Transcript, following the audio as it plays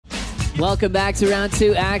Welcome back to round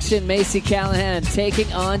two action. Macy Callaghan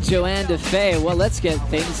taking on Johanne Defay. Well, let's get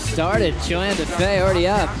things started. Johanne Defay already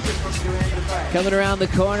up. Coming around the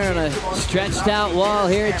corner on a stretched out wall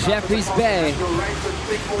here at Jeffreys Bay.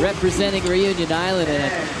 Representing Reunion Island in a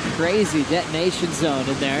crazy detonation zone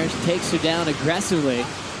in there. She takes her down aggressively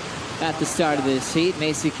at the start of this heat.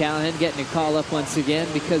 Macy Callaghan getting a call up once again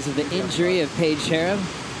because of the injury of Paige Harem.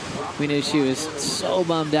 We knew she was so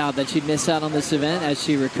bummed out that she'd miss out on this event. As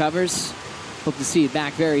she recovers, hope to see you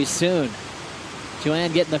back very soon.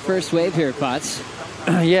 Johanne getting the first wave here, Potts.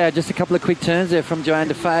 Yeah, just a couple of quick turns there from Johanne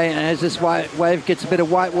Defay, and as this wave gets a bit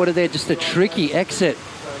of white water there, just a tricky exit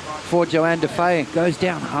for Johanne Defay. Goes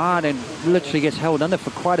down hard and literally gets held under for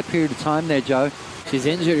quite a period of time there, Joe. She's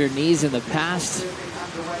injured her knees in the past,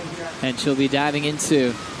 and she'll be diving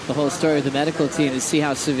into the whole story of the medical team to see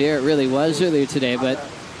how severe it really was earlier today, but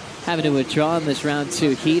having to withdraw in this round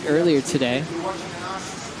two heat earlier today.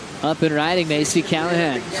 Up and riding Macy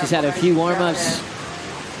Callaghan. She's had a few warm-ups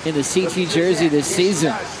in the CT jersey this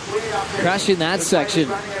season. Crushing that section.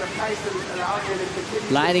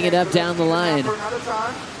 Lighting it up down the line.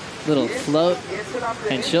 Little float,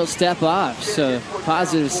 and she'll step off. So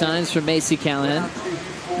positive signs from Macy Callaghan.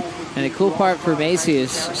 And the cool part for Macy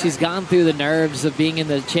is she's gone through the nerves of being in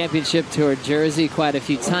the championship tour jersey quite a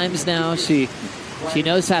few times now. She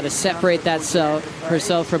knows how to separate that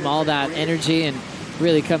herself from all that energy and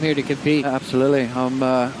really come here to compete. Absolutely.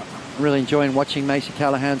 I'm really enjoying watching Macy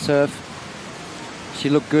Callaghan surf. She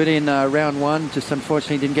looked good in round one, just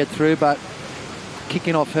unfortunately didn't get through, but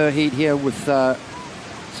kicking off her heat here with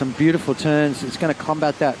some beautiful turns. It's going to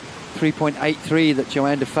combat that 3.83 that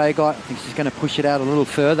Johanne Defay got. I think she's going to push it out a little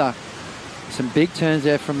further. Some big turns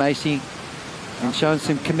there from Macy and showing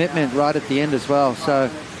some commitment right at the end as well.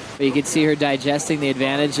 So you can see her digesting the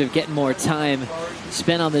advantage of getting more time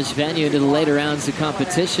spent on this venue into the later rounds of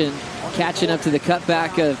competition. Catching up to the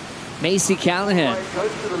cutback of Macy Callaghan.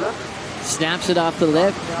 Snaps it off the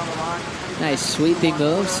lip. Nice sweeping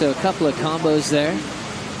move. So a couple of combos there.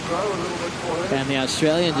 And the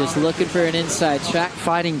Australian just looking for an inside track.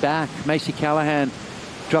 Fighting back. Macy Callaghan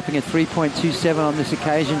dropping a 3.27 on this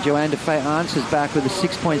occasion. Johanne Defay answers back with a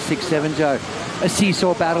 6.67, Joe. A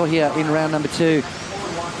seesaw battle here in round number two.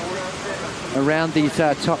 Around these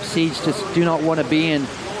top seeds just do not want to be in.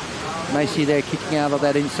 Macy there kicking out of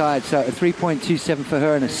that inside. So a 3.27 for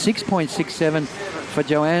her and a 6.67 for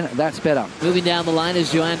Johanne. That's better. Moving down the line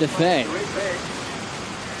is Johanne Defay.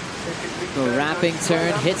 The wrapping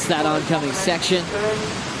turn hits that oncoming section.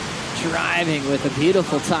 Driving with a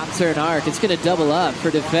beautiful top turn arc. It's going to double up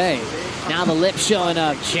for Defay. Now the lip showing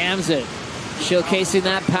up. Jams it. Showcasing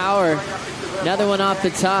that power. Another one off the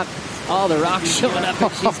top. All the rocks showing up,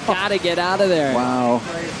 and she's got to get out of there. Wow.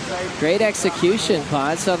 Great execution,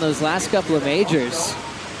 Potts, on those last couple of majors.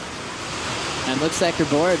 And looks like her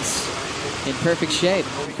board's in perfect shape.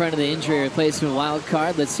 In front of the injury replacement wild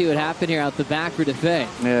card. Let's see what happened here out the back for Defay.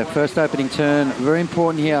 Yeah, first opening turn. Very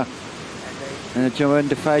important here. And Johanne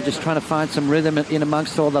Defay just trying to find some rhythm in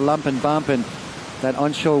amongst all the lump and bump, and that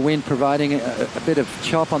onshore wind providing a bit of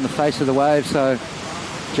chop on the face of the wave. So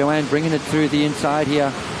Johanne bringing it through the inside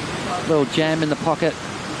here. Little jam in the pocket.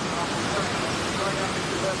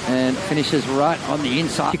 And finishes right on the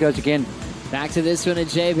inside. She goes again. Back to this one at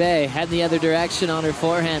J-Bay. Head the other direction on her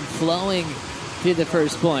forehand. Flowing through the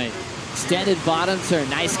first point. Extended bottom turn.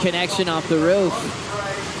 Nice connection off the roof.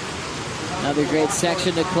 Another great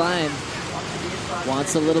section to climb.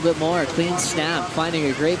 Wants a little bit more. Clean snap. Finding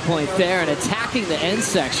a great point there and attacking the end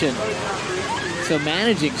section. So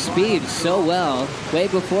managing speed so well. Way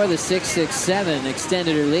before the 6.67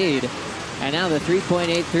 extended her lead. And now the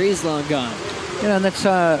 3.83 is long gone. You know, and that's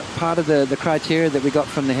part of the criteria that we got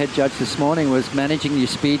from the head judge this morning, was managing your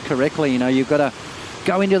speed correctly. You know, you've got to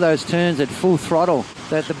go into those turns at full throttle.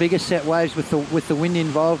 The bigger set waves with the wind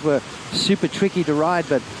involved were super tricky to ride,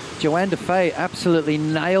 but Johanne Defay absolutely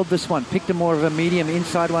nailed this one. Picked a more of a medium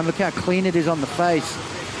inside one. Look how clean it is on the face.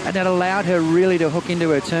 And that allowed her really to hook into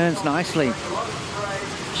her turns nicely.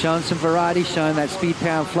 Showing some variety, showing that speed,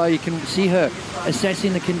 power, and flow. You can see her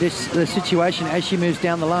assessing the situation as she moves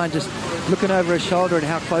down the line, just looking over her shoulder at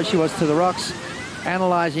how close she was to the rocks,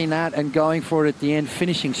 analysing that and going for it at the end,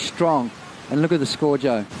 finishing strong. And look at the score,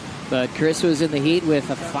 Joe. But Chris was in the heat with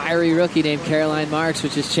a fiery rookie named Caroline Marks,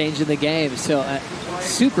 which is changing the game. So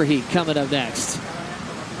super heat coming up next.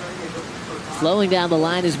 Flowing down the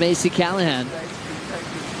line is Macy Callaghan.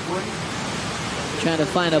 Trying to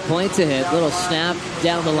find a point to hit. Little snap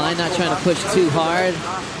down the line, not trying to push too hard.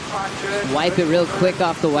 Wipe it real quick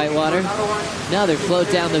off the whitewater. Another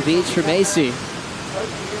float down the beach for Macy.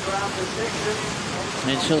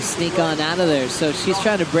 And she'll sneak on out of there. So she's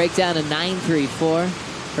trying to break down a 9.34.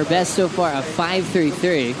 Her best so far, a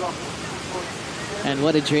 5.33. And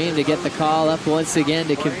what a dream to get the call up once again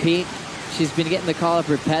to compete. She's been getting the call up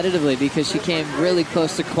repetitively because she came really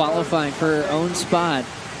close to qualifying for her own spot.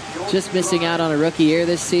 Just missing out on a rookie year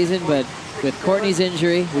this season, but with Courtney's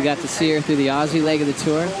injury, we got to see her through the Aussie leg of the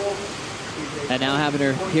tour. And now having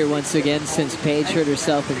her here once again since Paige hurt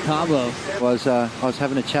herself in Cabo. I was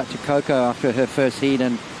having a chat to Coco after her first heat,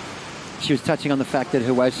 and she was touching on the fact that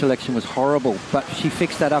her wave selection was horrible, but she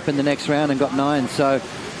fixed that up in the next round and got 9. So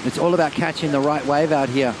it's all about catching the right wave out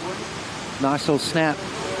here. Nice little snap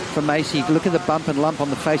from Macy. Look at the bump and lump on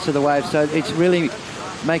the face of the wave. So it's really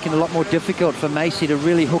making it a lot more difficult for Macy to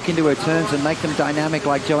really hook into her turns and make them dynamic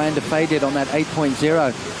like Johanne Defay did on that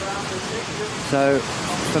 8.0. So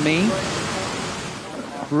for me,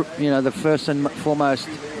 you know, the first and foremost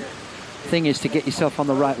thing is to get yourself on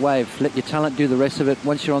the right wave. Let your talent do the rest of it.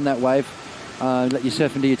 Once you're on that wave, let your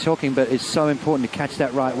surfing do your talking, but it's so important to catch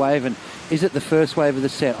that right wave. And is it the first wave of the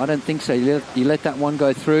set? I don't think so. You let that one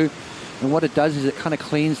go through, and what it does is it kind of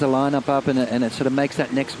cleans the lineup up, and it sort of makes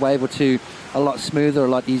that next wave or two a lot smoother, a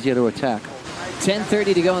lot easier to attack.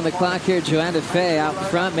 10:30 to go on the clock here. Johanne Defay out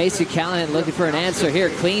front. Macy Callaghan looking for an answer here.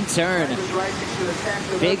 Clean turn.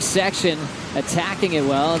 Big section. Attacking it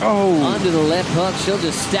well. Oh. Onto the lip hook. She'll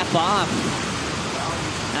just step off.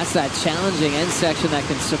 That's that challenging end section that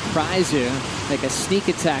can surprise you. Like a sneak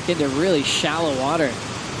attack into really shallow water.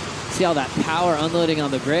 See all that power unloading on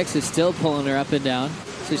the bricks is still pulling her up and down.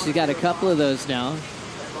 So she's got a couple of those now.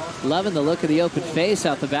 Loving the look of the open face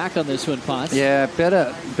out the back on this one, Potts. Yeah,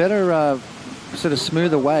 better sort of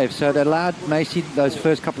smoother wave. So it allowed Macy those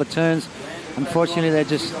first couple of turns. Unfortunately, they're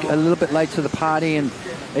just a little bit late to the party, and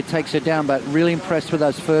it takes her down. But really impressed with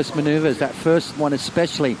those first maneuvers, that first one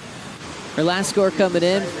especially. Her last score coming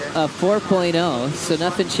in, 4.0, so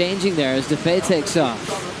nothing changing there as Defay takes off.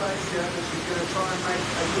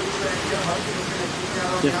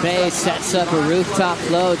 Defay sets up a rooftop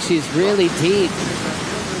float. She's really deep,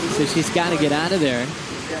 so she's got to get out of there.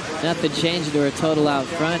 Nothing changing to her total out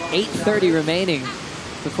front. 8:30 remaining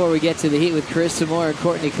before we get to the heat with Carissa Moore and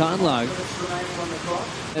Courtney Conlog.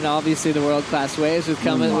 And obviously the world-class waves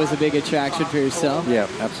was a big attraction for yourself. Yeah,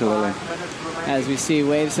 absolutely. As we see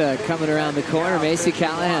waves coming around the corner, Macy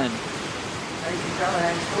Callaghan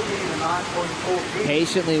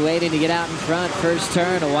patiently waiting to get out in front. First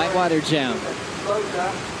turn, a whitewater gem.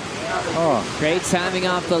 Oh, great timing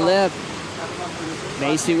off the lip.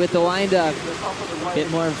 Macy with the wind-up. Bit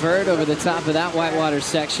more vert over the top of that whitewater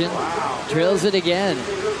section. Drills it again.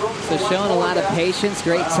 So showing a lot of patience,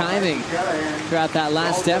 great timing throughout that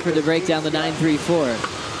last effort to break down the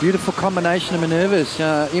 9.34. Beautiful combination of maneuvers.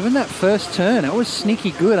 Even that first turn, it was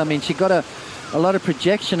sneaky good. I mean, she got a lot of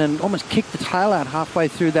projection and almost kicked the tail out halfway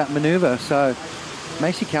through that maneuver. So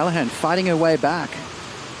Macy Callaghan fighting her way back.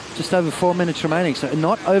 Just over 4 minutes remaining, so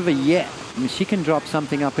not over yet. I mean, she can drop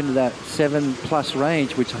something up into that 7+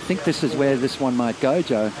 range, which I think this is where this one might go,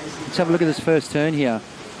 Joe. Let's have a look at this first turn here.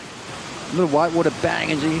 A little whitewater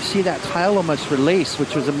bang, and you see that tail almost release,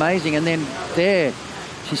 which was amazing. And then there,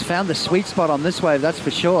 she's found the sweet spot on this wave, that's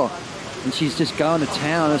for sure. And she's just going to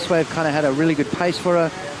town. This wave kind of had a really good pace for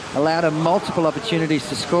her, allowed her multiple opportunities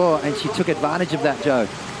to score, and she took advantage of that, Joe.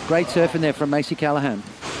 Great surfing there from Macy Callaghan.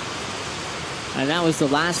 And that was the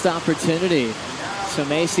last opportunity. So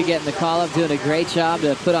Macy getting the call up, doing a great job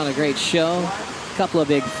to put on a great show. A couple of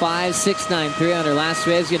big 5, 6, 9, 3 on her last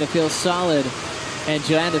wave's going to feel solid. And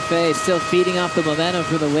Johanne Defay still feeding off the momentum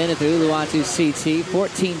from the win at the Uluwatu CT.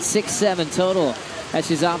 14, 6, 7 total as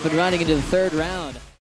she's off and running into the third round.